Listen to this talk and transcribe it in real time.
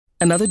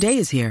Another day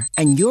is here,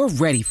 and you're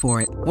ready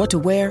for it. What to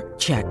wear?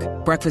 Check.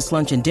 Breakfast,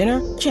 lunch, and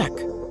dinner? Check.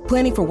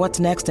 Planning for what's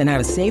next and how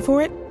to save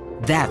for it?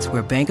 That's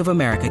where Bank of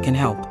America can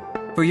help.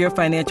 For your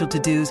financial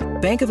to-dos,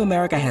 Bank of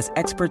America has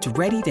experts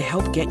ready to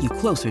help get you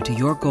closer to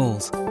your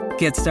goals.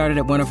 Get started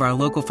at one of our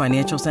local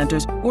financial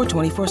centers or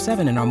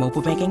 24/7 in our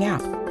mobile banking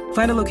app.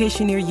 Find a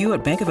location near you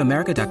at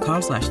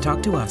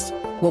bankofamerica.com/talktous.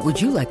 What would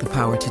you like the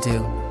power to do?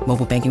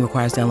 Mobile banking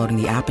requires downloading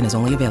the app and is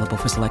only available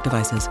for select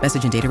devices.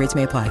 Message and data rates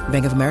may apply.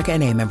 Bank of America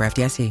N.A., member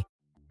FDIC.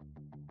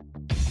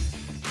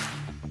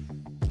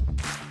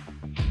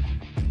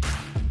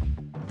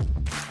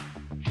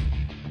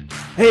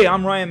 Hey,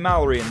 I'm Ryan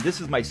Mallory, and this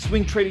is my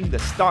Swing Trading the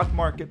Stock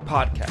Market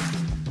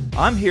podcast.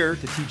 I'm here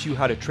to teach you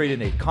how to trade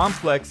in a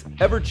complex,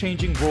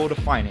 ever-changing world of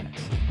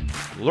finance.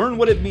 Learn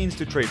what it means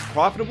to trade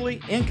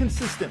profitably and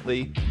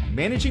consistently,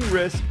 managing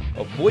risk,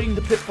 avoiding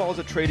the pitfalls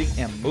of trading,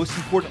 and most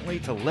importantly,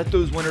 to let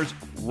those winners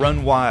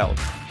run wild.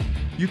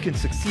 You can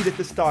succeed at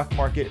the stock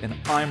market, and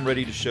I'm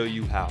ready to show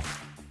you how.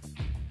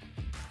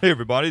 Hey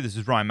everybody, this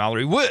is Ryan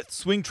Mallory with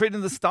Swing Trading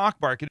the Stock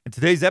Market. In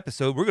today's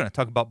episode, we're going to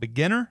talk about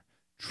beginner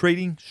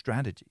trading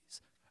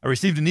strategies. I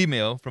received an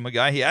email from a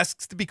guy. He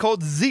asks to be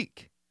called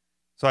Zeke,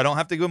 so I don't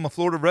have to give him a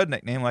Florida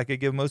redneck name like I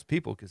give most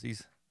people, because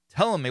he's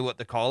telling me what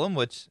to call him,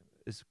 which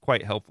is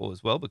quite helpful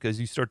as well, because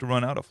you start to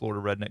run out of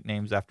Florida redneck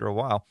names after a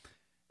while.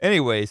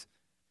 Anyways,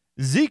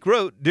 Zeke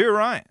wrote, "Dear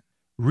Ryan,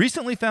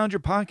 recently found your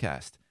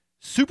podcast.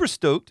 Super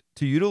stoked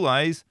to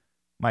utilize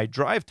my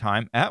drive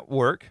time at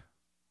work,"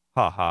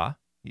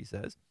 he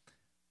says,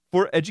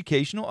 "for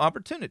educational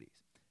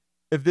opportunities.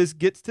 If this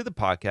gets to the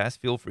podcast,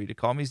 feel free to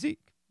call me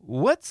Zeke.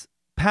 What's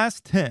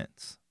past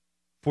tense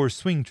for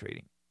swing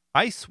trading?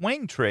 I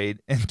swing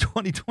trade in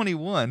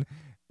 2021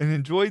 and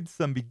enjoyed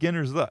some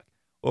beginner's luck."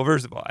 Well,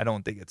 first of all, I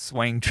don't think it's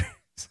swing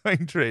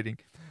trading.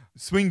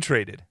 Swing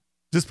traded.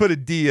 Just put a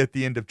D at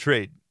the end of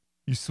trade.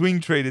 You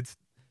swing traded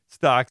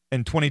stocks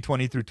in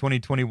 2020 through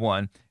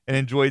 2021 and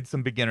enjoyed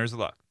some beginner's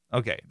luck.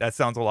 Okay, that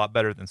sounds a lot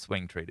better than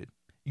swing traded.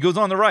 He goes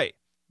on to write,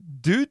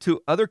 "Due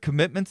to other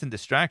commitments and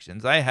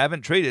distractions, I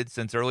haven't traded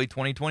since early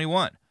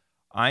 2021.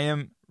 I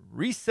am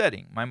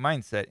resetting my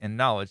mindset and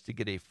knowledge to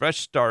get a fresh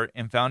start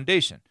and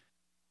foundation.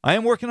 I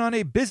am working on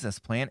a business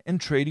plan and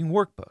trading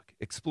workbook,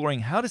 exploring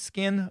how to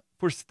scan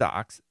for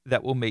stocks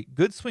that will make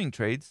good swing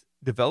trades,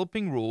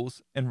 developing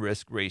rules and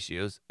risk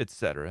ratios,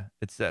 etc.,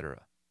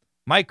 etc.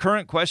 My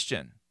current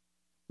question: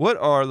 what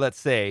are, let's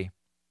say,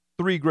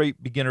 3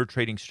 great beginner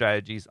trading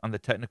strategies on the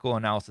technical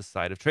analysis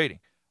side of trading?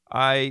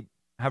 I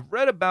have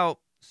read about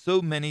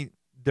so many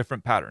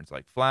different patterns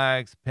like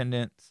flags,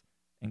 pendants,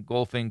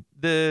 engulfing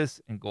this,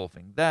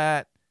 engulfing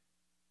that,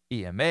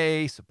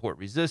 EMA, support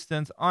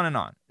resistance, on and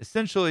on.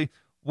 Essentially,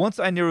 once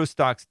I narrow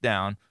stocks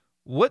down,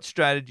 what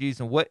strategies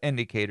and what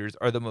indicators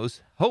are the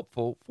most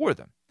helpful for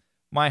them?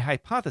 My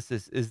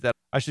hypothesis is that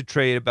I should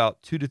trade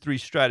about 2 to 3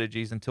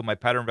 strategies until my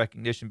pattern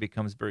recognition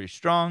becomes very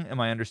strong and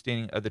my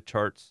understanding of the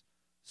chart's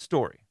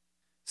story.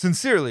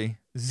 Sincerely,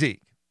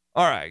 Zeke."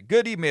 All right,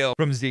 good email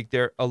from Zeke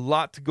there. A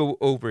lot to go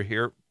over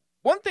here.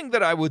 One thing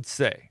that I would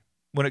say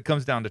when it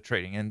comes down to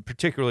trading, and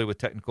particularly with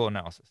technical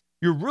analysis,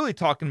 you're really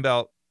talking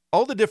about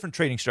all the different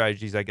trading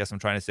strategies, I guess I'm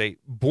trying to say,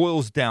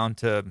 boils down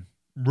to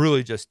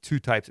really just 2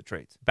 types of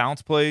trades: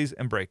 bounce plays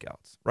and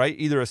breakouts, right?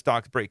 Either a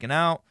stock's breaking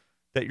out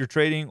that you're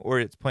trading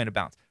or it's playing a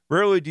bounce.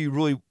 Rarely do you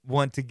really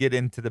want to get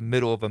into the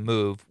middle of a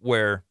move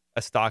where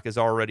a stock is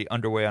already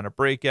underway on a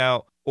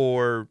breakout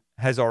or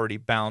has already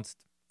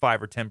bounced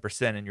 5 or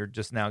 10% and you're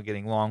just now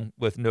getting long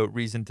with no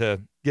reason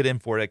to get in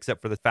for it except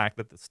for the fact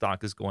that the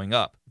stock is going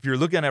up. If you're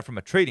looking at it from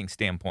a trading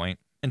standpoint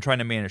and trying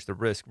to manage the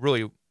risk,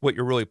 really what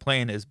you're really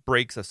playing is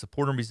breaks of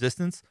support and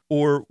resistance,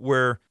 or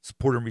where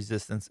support and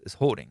resistance is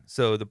holding.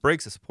 So the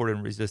breaks of support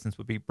and resistance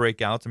would be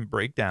breakouts and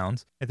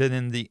breakdowns. And then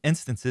in the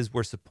instances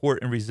where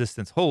support and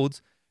resistance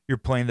holds, you're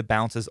playing the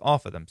bounces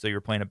off of them. So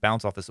you're playing a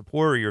bounce off of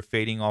support or you're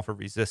fading off of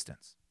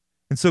resistance.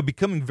 And so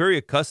becoming very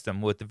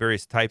accustomed with the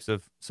various types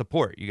of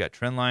support. You got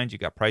trend lines, you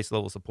got price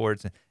level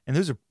supports, and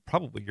those are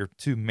probably your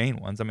 2 main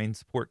ones. I mean,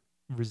 support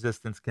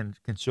resistance can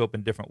show up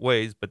in different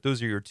ways, but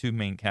those are your 2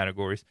 main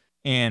categories.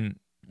 And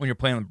when you're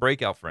playing a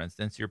breakout, for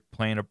instance, you're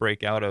playing a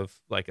breakout of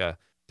like a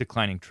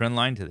declining trend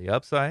line to the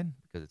upside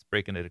because it's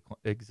breaking an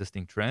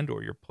existing trend,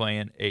 or you're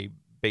playing a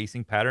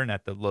basing pattern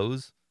at the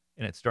lows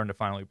and it's starting to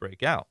finally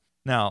break out.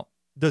 Now,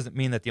 doesn't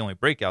mean that the only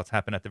breakouts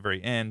happen at the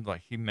very end.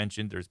 Like he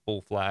mentioned, there's bull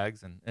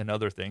flags and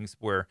other things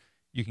where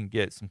you can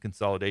get some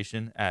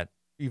consolidation at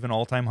even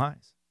all-time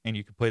highs, and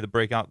you can play the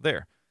breakout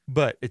there.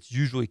 But it's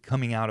usually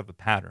coming out of a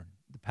pattern.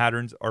 The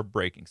patterns are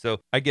breaking.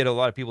 So I get a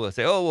lot of people that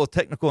say, oh, well,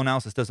 technical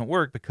analysis doesn't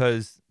work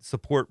because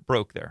support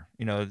broke there.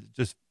 You know,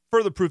 just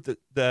further proof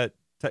that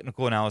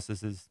technical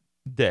analysis is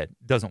dead,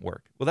 doesn't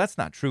work. Well, that's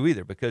not true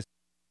either, because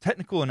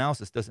technical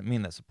analysis doesn't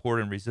mean that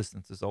support and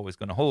resistance is always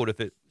going to hold.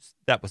 If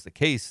that was the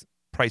case,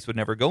 price would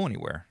never go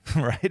anywhere,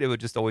 right? It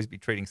would just always be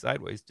trading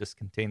sideways, just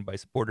contained by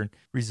support and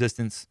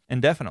resistance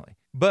indefinitely.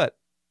 But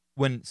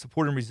when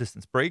support and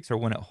resistance breaks, or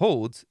when it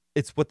holds,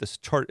 it's what this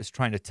chart is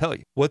trying to tell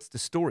you. What's the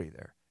story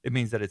there? It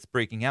means that it's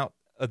breaking out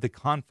of the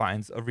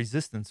confines of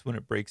resistance when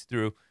it breaks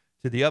through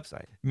to the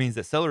upside. It means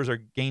that sellers are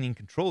gaining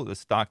control of the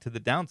stock to the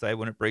downside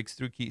when it breaks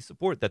through key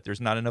support, that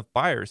there's not enough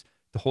buyers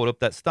to hold up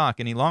that stock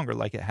any longer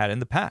like it had in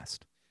the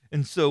past.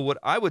 And so what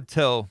I would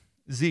tell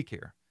Zeke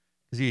here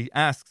is he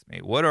asks me,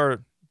 what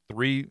are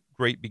 3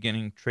 great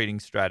beginning trading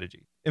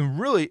strategies? And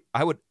really,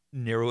 I would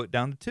narrow it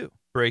down to 2.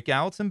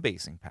 Breakouts and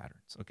basing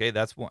patterns. Okay,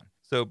 that's 1.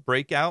 So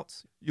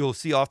breakouts, you'll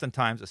see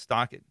oftentimes a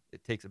stock, it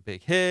takes a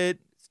big hit,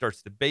 it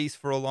starts to base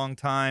for a long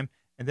time,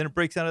 and then it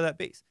breaks out of that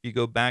base. If you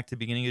go back to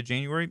beginning of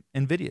January,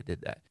 NVIDIA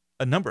did that.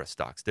 A number of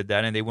stocks did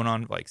that, and they went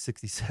on like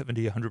 60,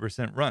 70,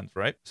 100% runs,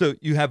 right? So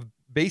you have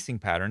basing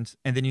patterns,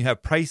 and then you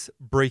have price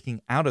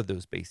breaking out of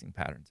those basing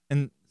patterns.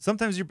 And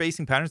sometimes your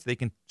basing patterns, they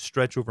can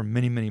stretch over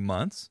many, many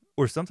months,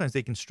 or sometimes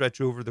they can stretch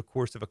over the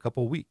course of a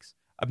couple of weeks.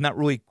 I'm not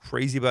really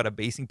crazy about a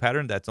basing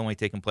pattern that's only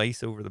taken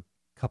place over the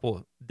couple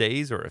of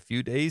days or a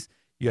few days.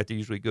 You have to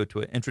usually go to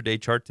an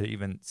intraday chart to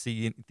even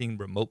see anything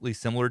remotely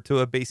similar to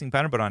a basing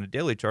pattern. But on a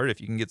daily chart, if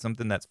you can get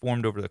something that's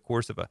formed over the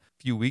course of a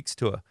few weeks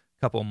to a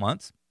couple of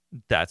months,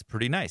 that's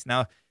pretty nice.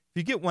 Now, if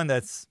you get one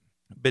that's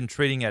been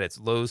trading at its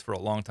lows for a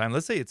long time,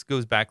 let's say it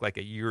goes back like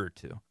a year or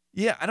 2.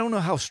 Yeah, I don't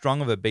know how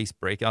strong of a base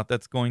breakout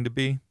that's going to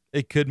be.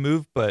 It could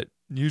move, but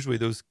usually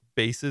those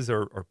bases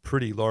are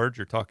pretty large.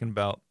 You're talking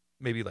about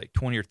maybe like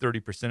 20 or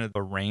 30% of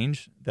the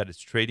range that it's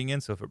trading in.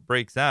 So if it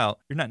breaks out,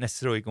 you're not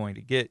necessarily going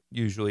to get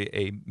usually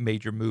a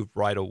major move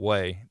right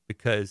away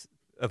because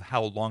of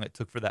how long it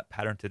took for that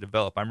pattern to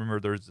develop. I remember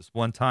there was this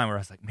one time where I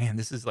was like, man,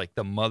 this is like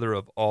the mother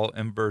of all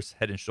inverse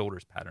head and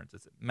shoulders patterns.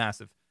 It's a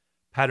massive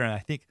pattern. I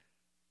think it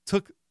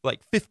took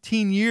like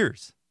 15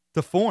 years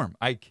to form.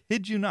 I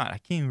kid you not. I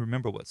can't even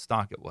remember what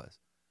stock it was,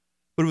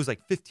 but it was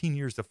like 15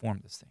 years to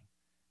form this thing.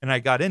 And I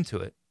got into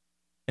it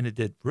and it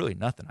did really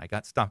nothing. I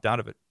got stopped out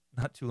of it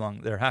not too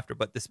long thereafter,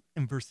 but this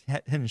inverse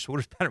head and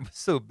shoulders pattern was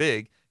so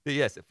big that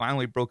yes, it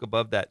finally broke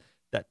above that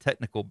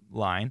technical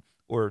line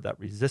or that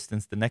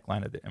resistance, the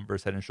neckline of the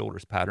inverse head and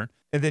shoulders pattern.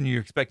 And then you're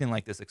expecting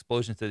like this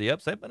explosion to the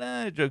upside, but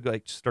it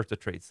like starts to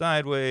trade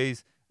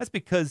sideways. That's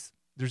because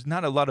there's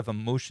not a lot of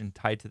emotion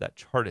tied to that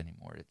chart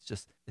anymore.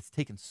 It's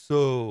taken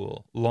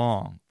so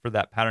long for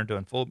that pattern to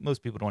unfold.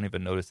 Most people don't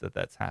even notice that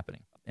that's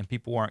happening. And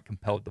people aren't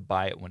compelled to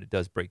buy it when it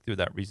does break through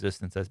that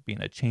resistance as being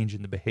a change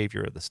in the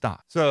behavior of the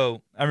stock.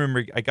 So I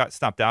remember I got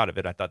stopped out of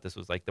it. I thought this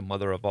was like the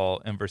mother of all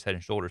inverse head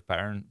and shoulders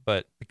pattern,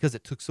 but because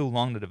it took so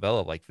long to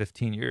develop, like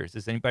 15 years,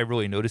 is anybody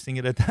really noticing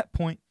it at that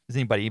point? Does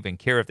anybody even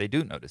care if they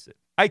do notice it?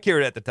 I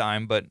cared at the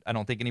time, but I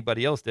don't think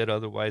anybody else did.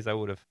 Otherwise, I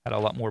would have had a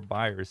lot more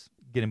buyers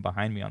getting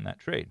behind me on that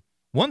trade.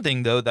 One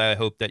thing, though, that I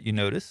hope that you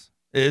notice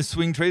is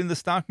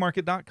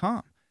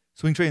swingtradingthestockmarket.com.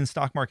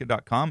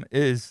 Swingtradingthestockmarket.com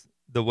is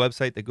the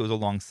website that goes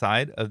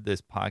alongside of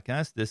this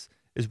podcast. This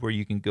is where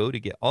you can go to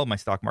get all of my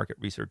stock market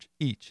research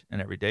each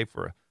and every day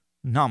for a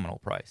nominal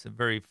price, a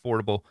very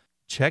affordable.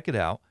 Check it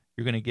out.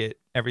 You're going to get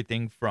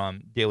everything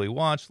from daily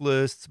watch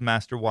lists,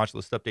 master watch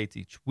list updates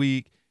each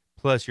week.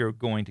 Plus, you're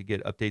going to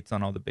get updates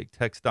on all the big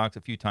tech stocks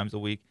a few times a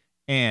week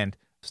and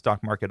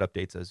stock market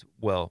updates as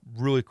well.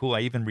 Really cool.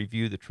 I even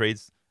review the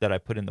trades that I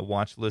put in the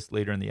watch list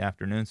later in the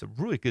afternoon. So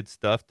really good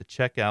stuff to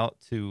check out,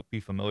 to be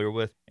familiar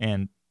with.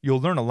 And you'll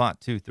learn a lot,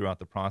 too, throughout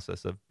the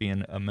process of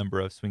being a member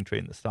of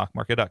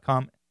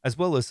swingtradingthestockmarket.com, as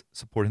well as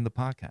supporting the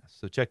podcast.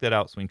 So check that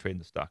out,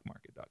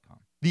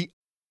 swingtradingthestockmarket.com.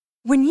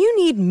 When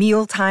you need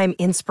mealtime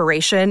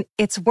inspiration,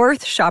 it's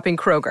worth shopping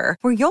Kroger,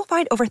 where you'll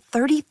find over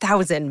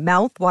 30,000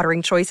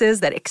 mouth-watering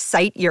choices that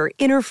excite your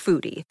inner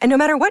foodie. And no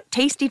matter what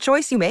tasty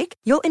choice you make,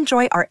 you'll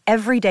enjoy our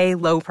everyday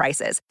low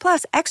prices,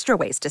 plus extra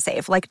ways to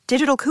save, like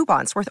digital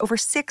coupons worth over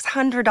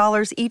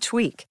 $600 each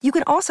week. You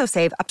can also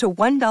save up to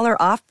 $1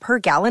 off per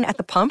gallon at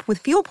the pump with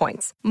fuel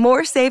points.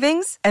 More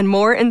savings and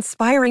more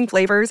inspiring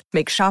flavors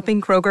make shopping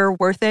Kroger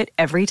worth it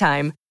every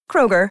time.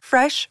 Kroger,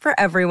 fresh for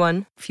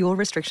everyone. Fuel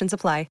restrictions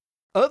apply.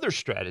 Other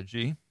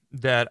strategy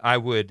that I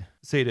would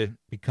say to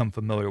become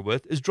familiar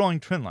with is drawing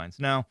trend lines.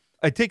 Now,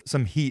 I take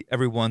some heat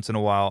every once in a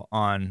while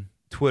on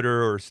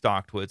Twitter or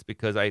StockTwits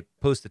because I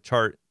post a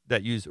chart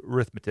that use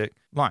arithmetic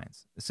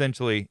lines.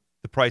 Essentially,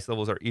 the price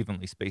levels are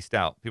evenly spaced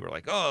out. People are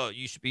like, oh,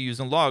 you should be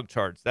using log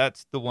charts.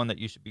 That's the one that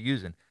you should be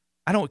using.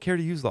 I don't care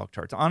to use log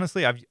charts.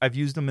 Honestly, I've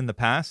used them in the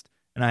past,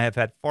 and I have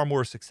had far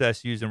more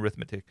success using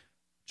arithmetic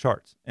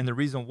charts. And the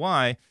reason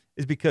why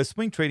is because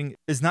swing trading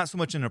is not so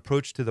much an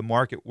approach to the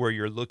market where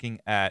you're looking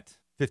at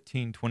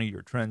 15,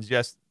 20-year trends.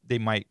 Yes, they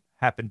might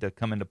happen to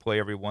come into play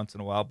every once in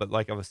a while, but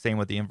like I was saying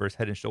with the inverse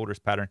head and shoulders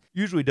pattern,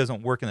 usually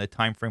doesn't work in the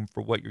time frame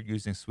for what you're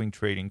using swing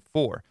trading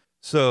for.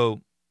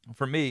 So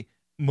for me,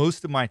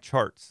 most of my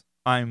charts,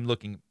 I'm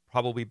looking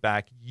probably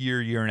back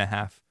year and a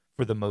half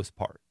for the most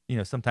part. You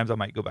know, sometimes I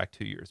might go back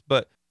 2 years,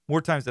 but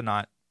more times than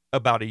not,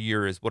 about a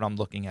year is what I'm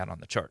looking at on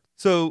the chart.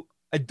 So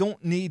I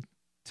don't need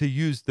to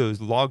use those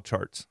log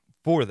charts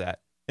for that.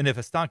 And if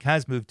a stock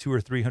has moved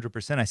 200 or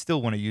 300%, I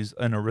still want to use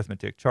an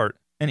arithmetic chart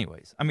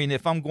anyways. I mean,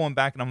 if I'm going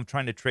back and I'm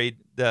trying to trade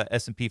the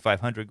S&P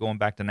 500 going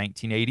back to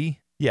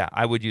 1980, yeah,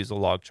 I would use a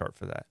log chart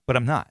for that. But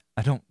I'm not.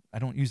 I don't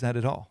use that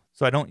at all.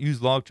 So I don't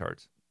use log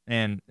charts.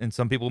 And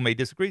some people may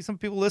disagree. Some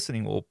people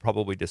listening will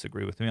probably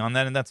disagree with me on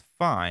that, and that's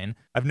fine.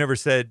 I've never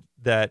said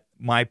that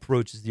my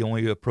approach is the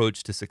only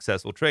approach to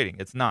successful trading.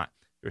 It's not.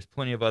 There's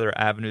plenty of other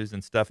avenues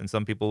and stuff, and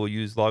some people will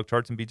use log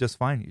charts and be just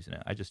fine using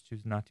it. I just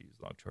choose not to use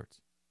log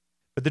charts.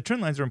 But the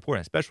trend lines are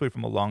important, especially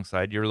from a long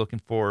side. You're looking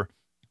for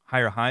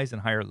higher highs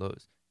and higher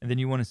lows. And then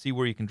you want to see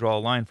where you can draw a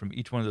line from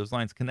each one of those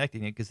lines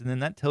connecting it, because then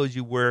that tells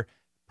you where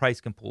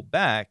price can pull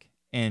back,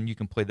 and you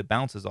can play the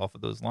bounces off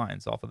of those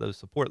lines, off of those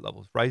support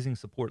levels, rising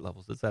support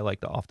levels, as I like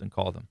to often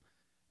call them.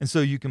 And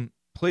so you can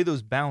play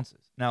those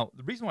bounces. Now,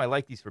 the reason why I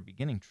like these for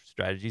beginning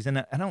strategies, and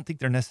I don't think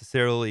they're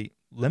necessarily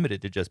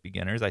limited to just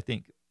beginners. I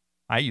think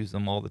I use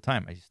them all the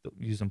time. I still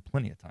use them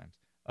plenty of times.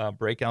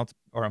 Breakouts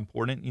are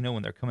important,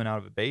 when they're coming out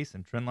of a base,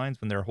 and trend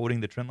lines, when they're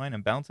holding the trend line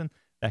and bouncing,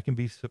 that can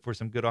be for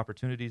some good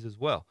opportunities as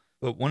well.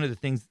 But one of the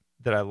things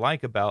that I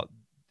like about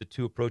the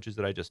two approaches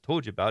that I just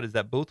told you about is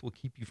that both will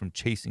keep you from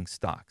chasing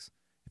stocks.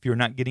 If you're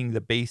not getting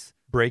the base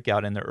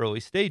breakout in the early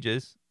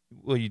stages,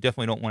 well, you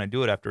definitely don't want to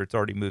do it after it's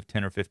already moved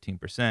 10 or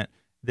 15%.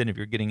 Then if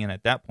you're getting in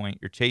at that point,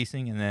 you're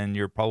chasing, and then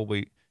you're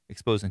probably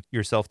exposing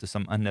yourself to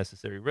some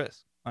unnecessary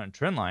risk. On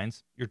trend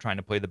lines, you're trying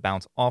to play the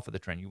bounce off of the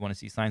trend. You want to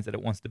see signs that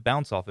it wants to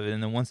bounce off of it.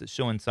 And then once it's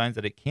showing signs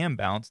that it can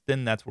bounce,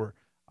 then that's where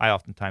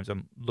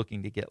I'm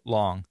looking to get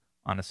long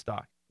on a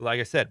stock. But like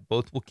I said,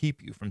 both will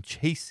keep you from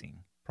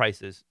chasing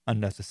prices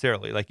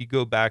unnecessarily. Like you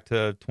go back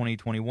to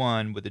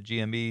 2021 with the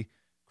GME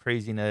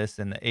craziness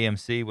and the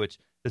AMC, which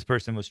this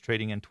person was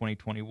trading in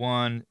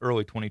 2021,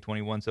 early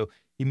 2021. So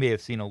he may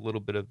have seen a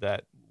little bit of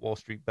that Wall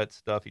Street bet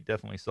stuff. He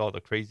definitely saw the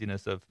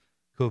craziness of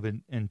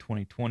COVID in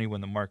 2020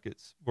 when the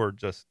markets were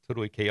just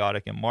totally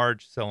chaotic in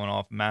March, selling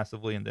off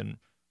massively and then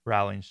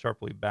rallying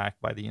sharply back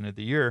by the end of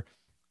the year.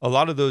 A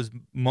lot of those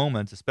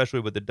moments, especially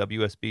with the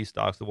WSB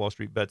stocks, the Wall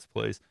Street bets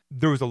plays,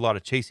 there was a lot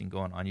of chasing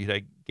going on. You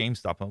had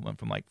GameStop that went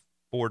from like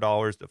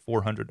 $4 to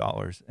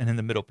 $400. And in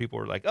the middle, people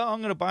were like, oh, I'm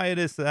going to buy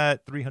this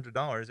at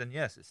 $300. And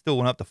yes, it still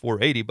went up to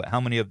 $480. But how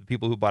many of the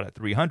people who bought at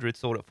 $300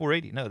 sold at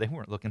 $480? No, they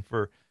weren't looking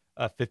for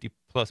a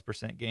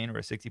 50+% gain or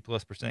a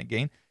 60+%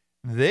 gain.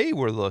 They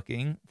were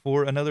looking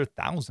for another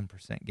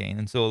 1,000% gain.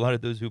 And so a lot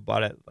of those who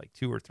bought at like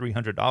 $200 or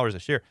 $300 a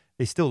share,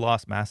 they still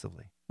lost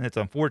massively. And it's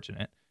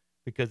unfortunate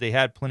because they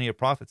had plenty of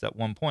profits at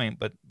one point,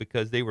 but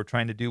because they were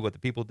trying to do what the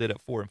people did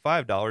at $4 and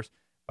 $5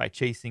 by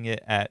chasing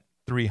it at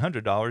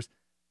 $300,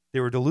 they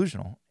were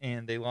delusional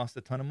and they lost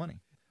a ton of money.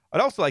 I'd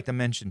also like to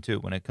mention too,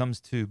 when it comes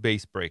to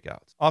base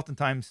breakouts,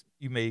 oftentimes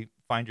you may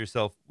find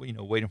yourself,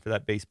 waiting for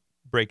that base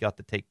breakout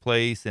to take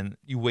place, and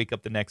you wake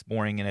up the next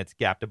morning and it's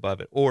gapped above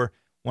it. Or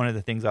one of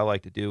the things I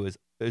like to do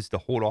is to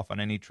hold off on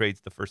any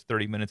trades the first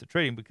 30 minutes of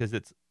trading, because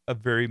it's a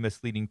very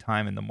misleading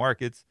time in the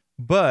markets.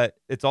 But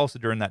it's also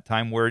during that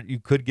time where you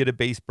could get a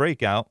base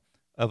breakout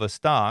of a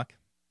stock,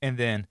 and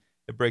then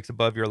it breaks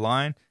above your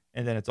line,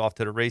 and then it's off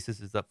to the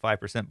races. It's up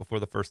 5% before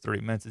the first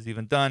 30 minutes is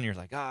even done. You're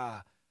like,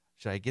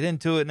 should I get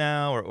into it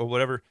now or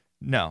whatever?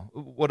 No.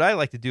 What I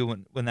like to do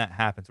when that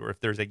happens, or if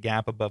there's a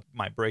gap above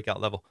my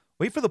breakout level,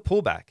 wait for the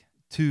pullback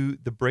to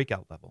the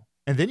breakout level.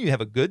 And then you have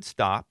a good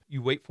stop.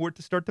 You wait for it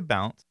to start to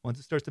bounce. Once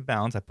it starts to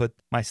bounce, I put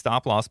my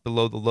stop loss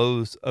below the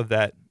lows of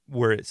that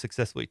where it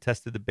successfully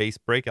tested the base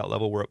breakout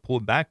level, where it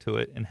pulled back to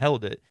it and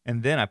held it.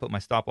 And then I put my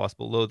stop loss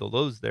below the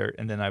lows there,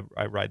 and then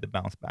I ride the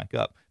bounce back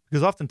up.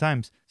 Because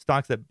oftentimes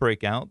stocks that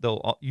break out,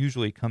 they'll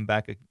usually come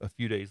back a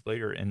few days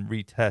later and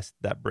retest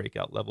that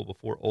breakout level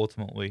before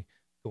ultimately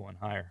going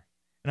higher.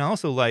 And I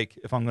also like,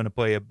 if I'm going to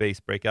play a base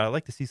breakout, I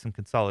like to see some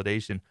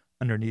consolidation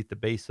underneath the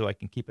base so I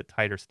can keep a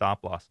tighter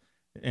stop loss,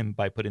 and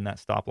by putting that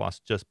stop loss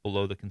just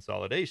below the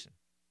consolidation.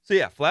 So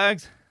yeah,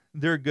 flags,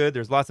 they're good.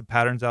 There's lots of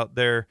patterns out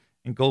there.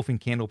 Engulfing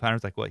candle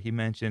patterns like what he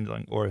mentioned,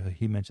 or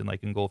he mentioned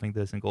like engulfing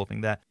this,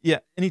 engulfing that. Yeah,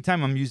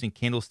 anytime I'm using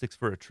candlesticks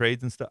for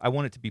trades and stuff, I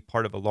want it to be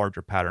part of a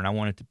larger pattern. I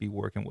want it to be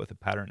working with a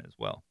pattern as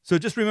well. So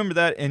just remember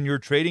that in your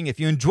trading. If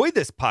you enjoyed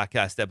this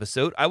podcast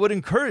episode, I would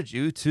encourage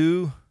you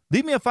to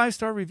leave me a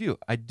 5-star review.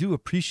 I do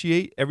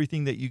appreciate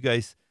everything that you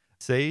guys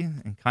say,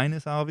 and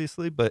kindness,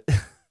 obviously, but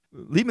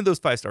leave me those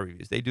 5-star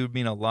reviews. They do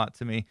mean a lot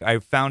to me. I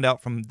found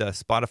out from the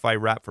Spotify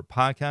Wrap for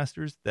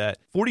Podcasters that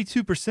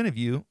 42% of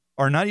you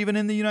are not even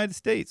in the United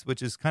States,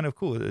 which is kind of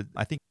cool.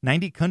 I think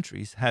 90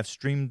 countries have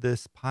streamed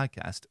this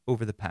podcast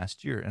over the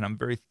past year, and I'm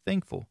very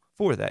thankful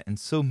for that. And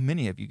so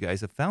many of you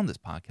guys have found this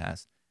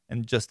podcast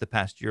in just the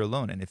past year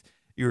alone. And if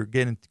you're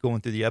going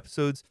through the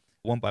episodes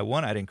one by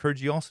one, I'd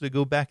encourage you also to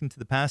go back into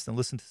the past and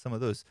listen to some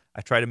of those.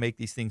 I try to make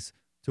these things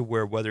to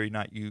where whether or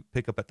not you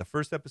pick up at the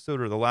first episode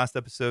or the last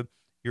episode,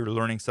 you're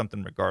learning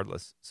something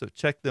regardless. So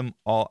check them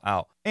all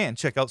out, and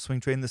check out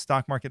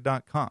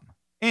swingtradingthestockmarket.com.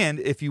 And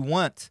if you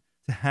want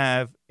to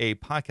have a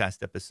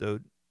podcast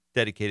episode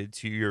dedicated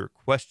to your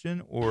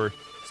question or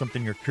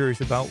something you're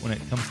curious about when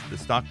it comes to the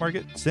stock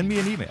market, send me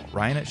an email,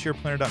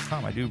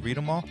 ryan@shareplanner.com. I do read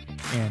them all,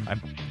 and I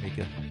make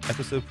an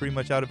episode pretty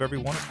much out of every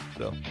one of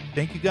them. So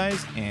thank you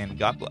guys, and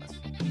God bless.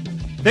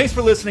 Thanks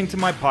for listening to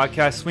my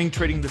podcast, Swing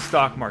Trading the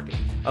Stock Market.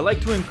 I'd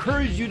like to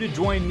encourage you to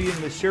join me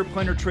in the Share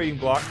Planner Trading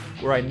Block,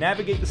 where I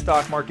navigate the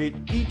stock market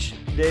each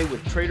day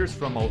with traders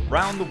from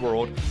around the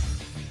world.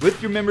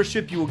 With your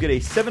membership, you will get a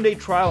 7-day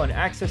trial and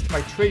access to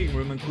my trading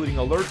room, including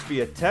alerts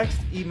via text,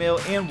 email,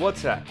 and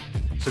WhatsApp.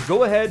 So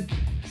go ahead,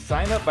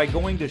 sign up by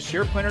going to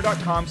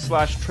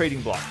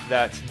shareplanner.com/tradingblock.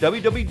 That's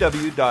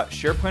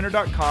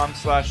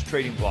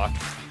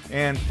www.shareplanner.com/tradingblock.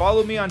 And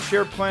follow me on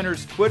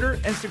SharePlanner's Twitter,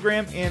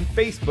 Instagram, and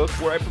Facebook,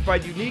 where I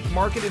provide unique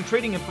market and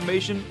trading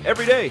information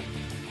every day.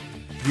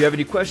 If you have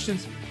any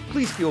questions,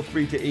 please feel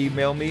free to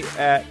email me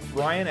at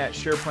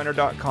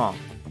ryan@shareplanner.com.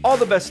 All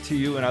the best to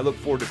you, and I look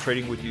forward to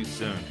trading with you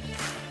soon.